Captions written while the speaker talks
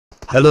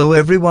Hello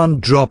everyone,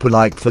 drop a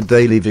like for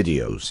daily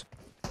videos.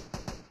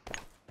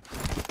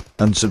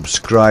 And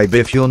subscribe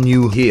if you're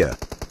new here.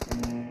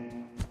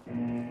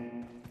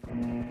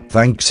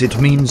 Thanks,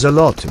 it means a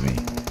lot to me.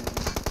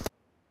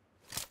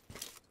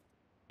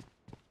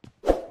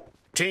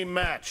 Team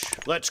match,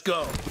 let's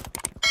go.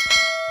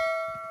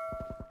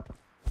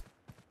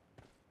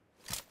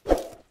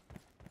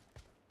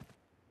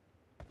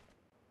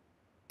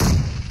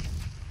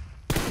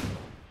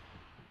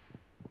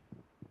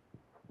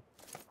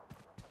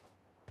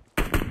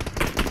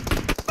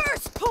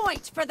 First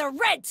point for the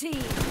red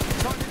team.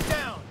 Target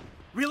down.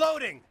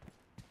 Reloading.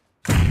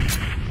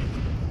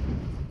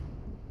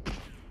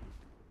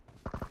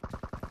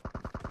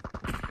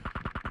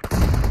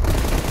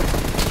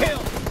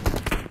 Kill.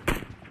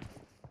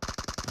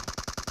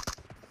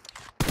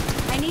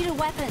 I need a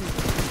weapon.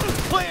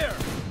 Clear.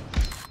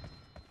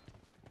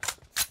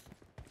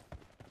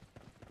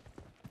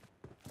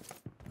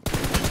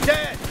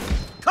 Dead.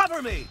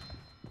 Cover me.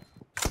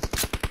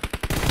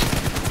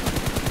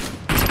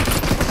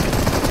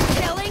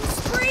 Killing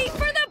spree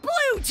for the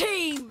blue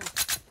team.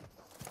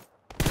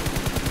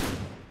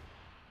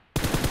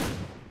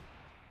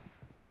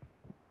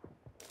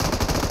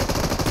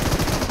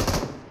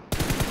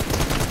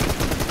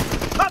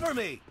 Cover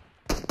me.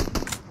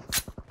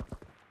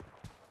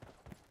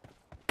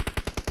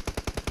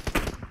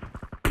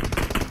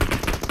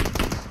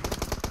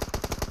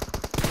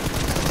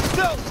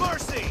 No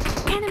mercy.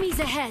 Enemies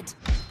ahead.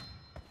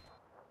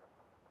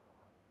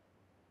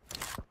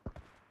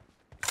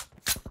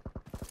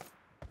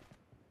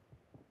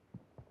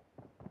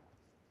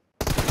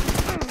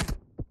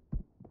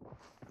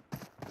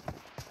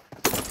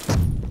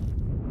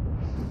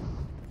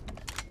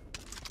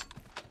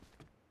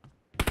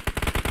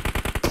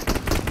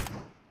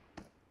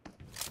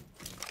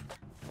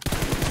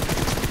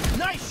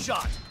 Nice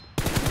shot.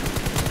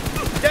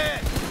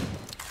 Dead.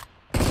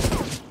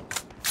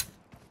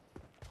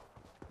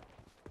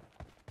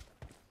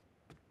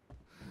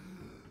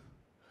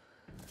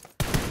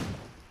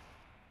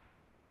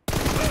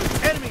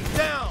 Enemy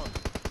down.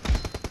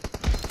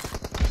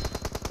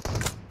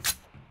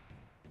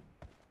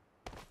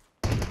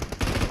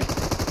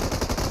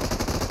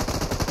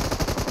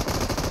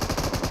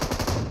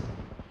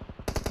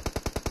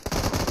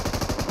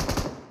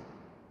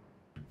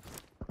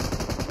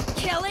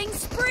 Killing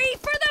spree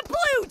for the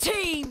blue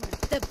team.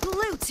 The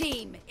blue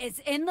team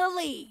is in the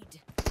lead.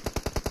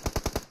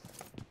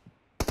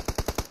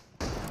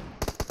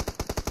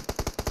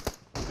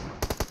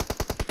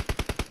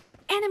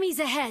 Enemies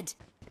ahead.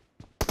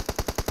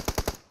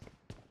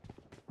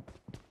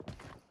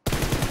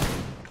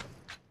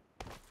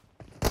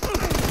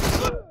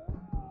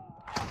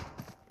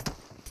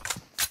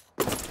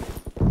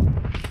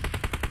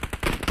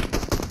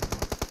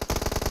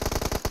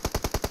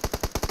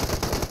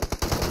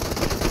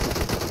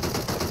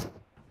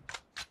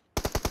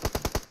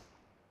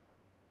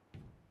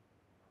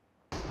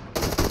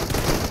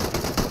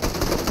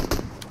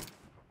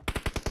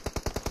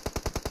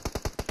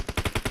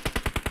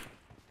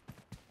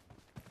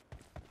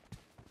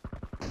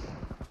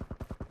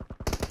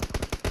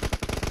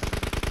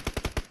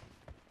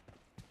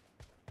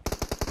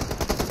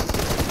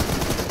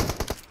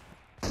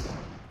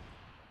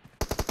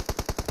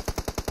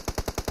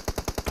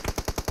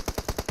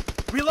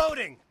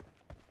 Reloading.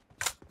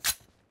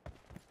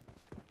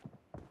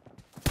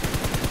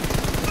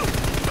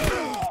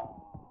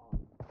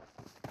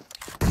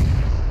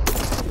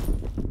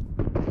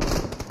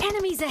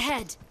 Enemies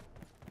ahead.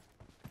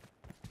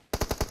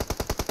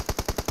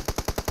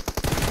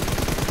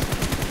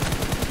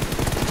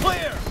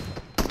 Clear.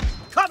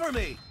 Cover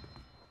me.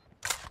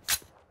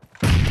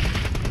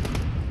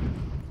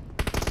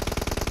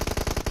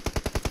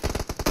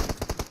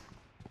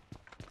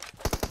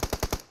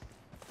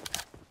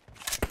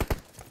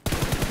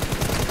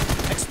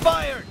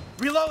 Expired.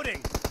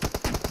 Reloading.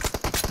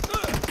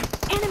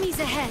 Enemies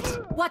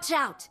ahead. Watch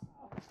out.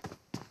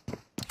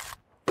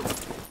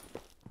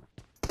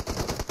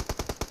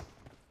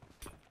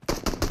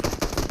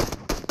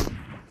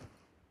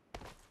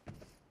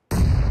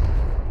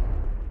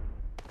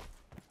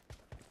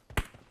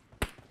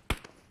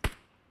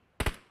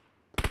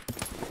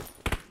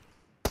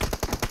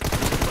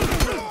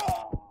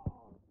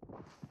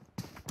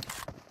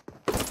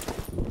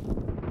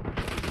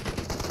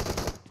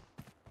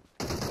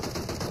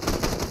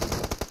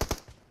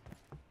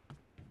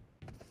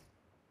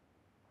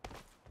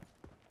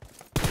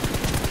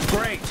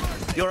 Great.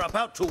 You're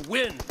about to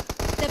win.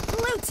 The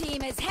blue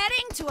team is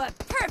heading to a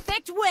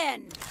perfect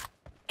win.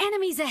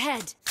 Enemies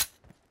ahead.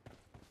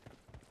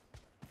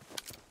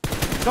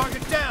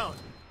 Target down.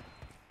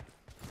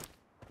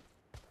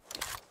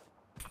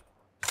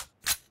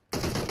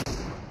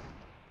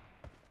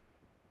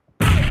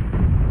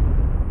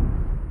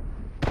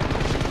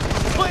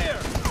 Clear.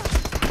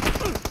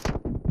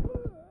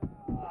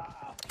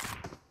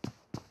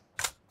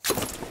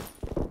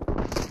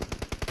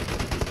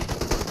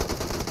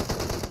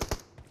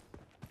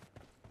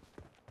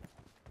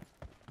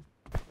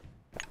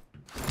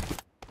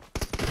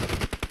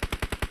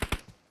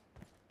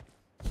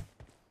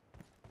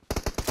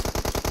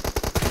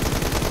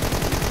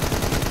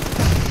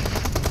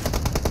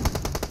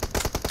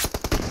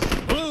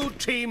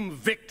 team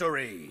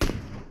victory!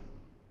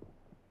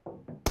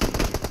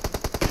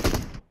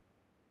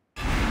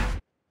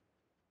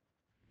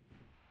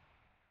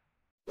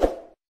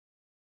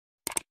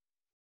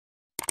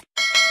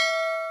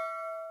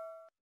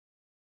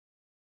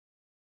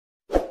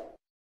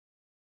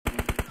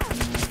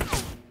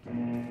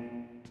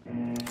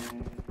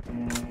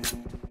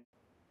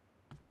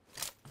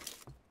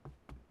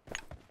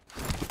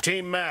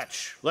 Team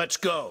match, let's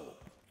go.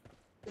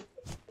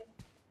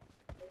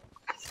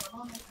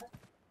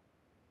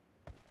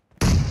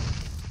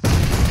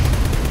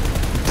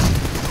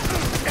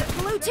 The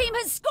blue team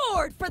has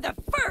scored for the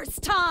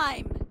first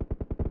time.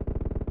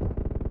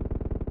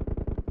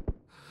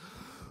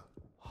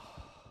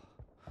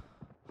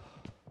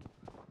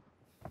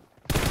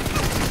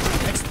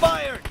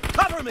 Expired!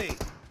 Cover me!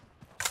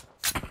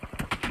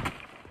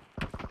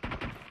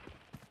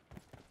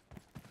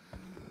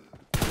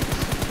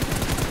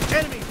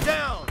 Enemy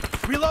down!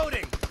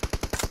 Reloading!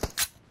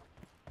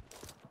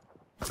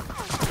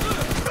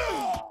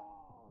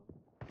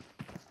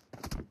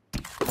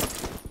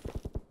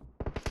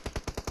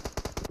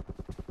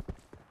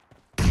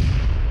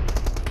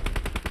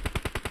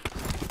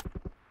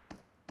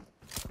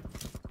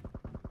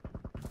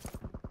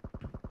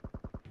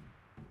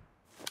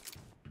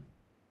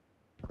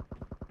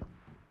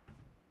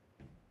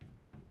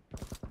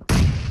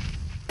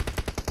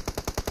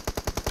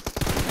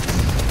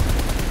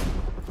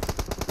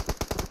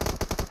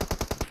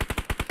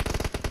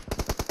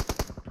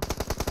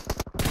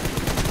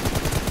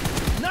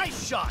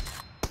 Nice shot!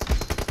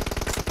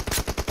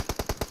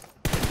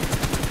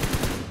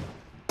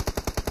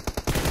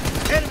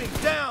 Enemy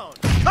down!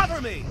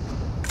 Cover me!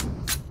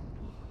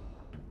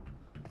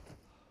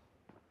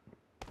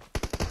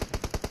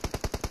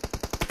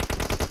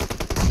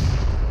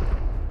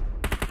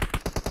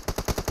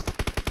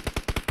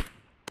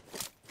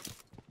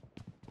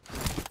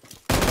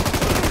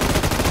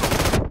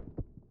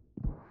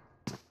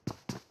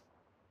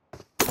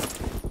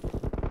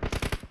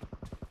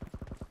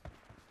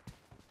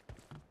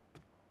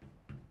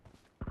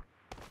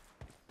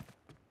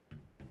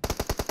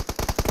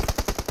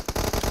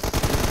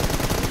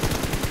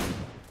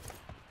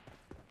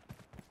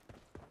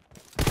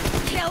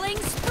 Killing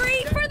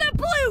spree for the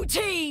blue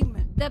team!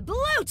 The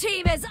blue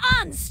team is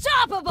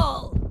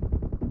unstoppable!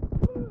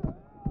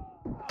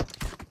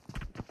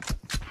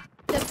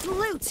 The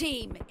blue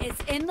team is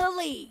in the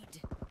lead.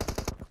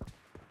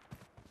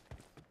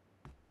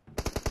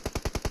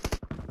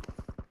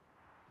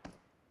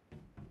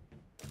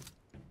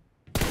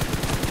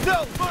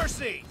 No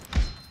mercy!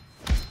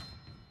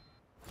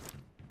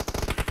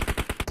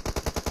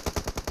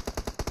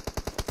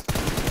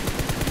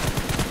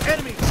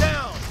 Enemy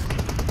down!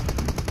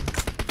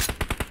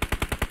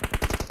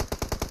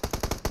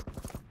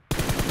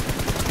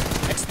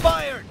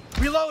 Expired!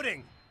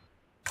 Reloading!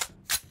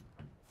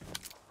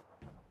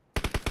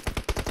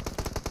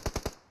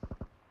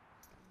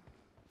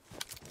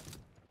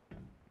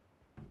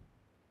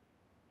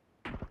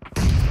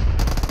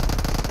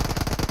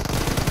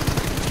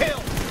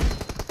 Kill!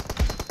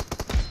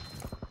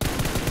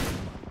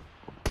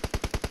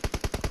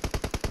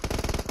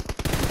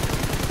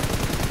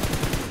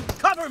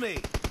 Cover me!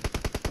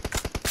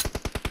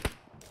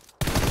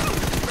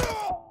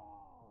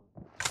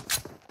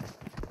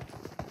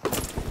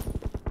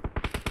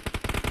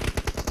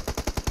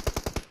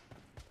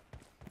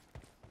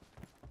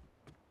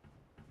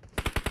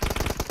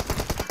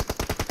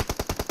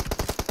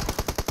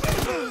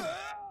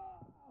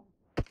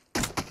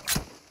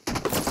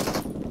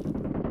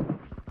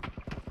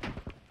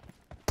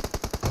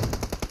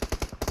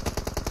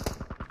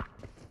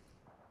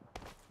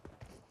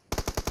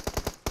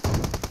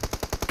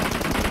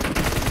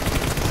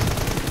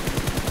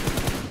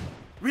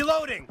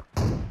 Reloading!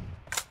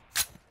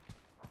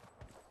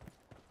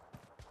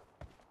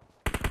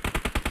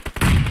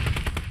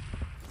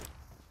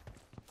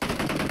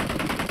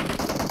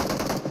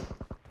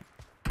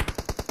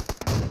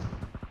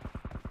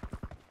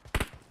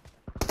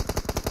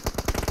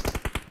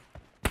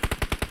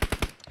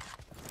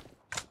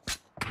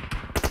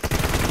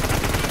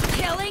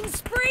 Killing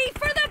spree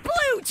for the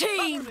blue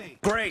team!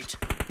 Great!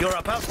 You're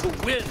about to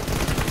win!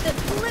 The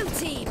blue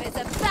team is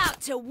about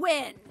to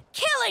win!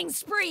 Killing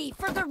spree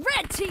for the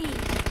red team!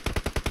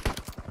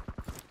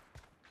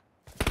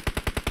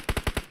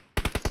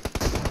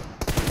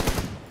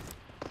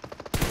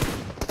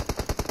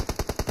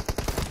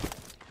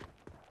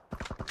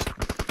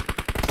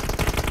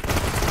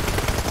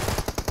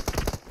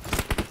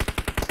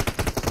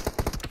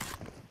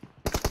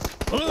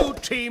 Blue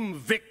team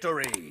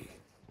victory!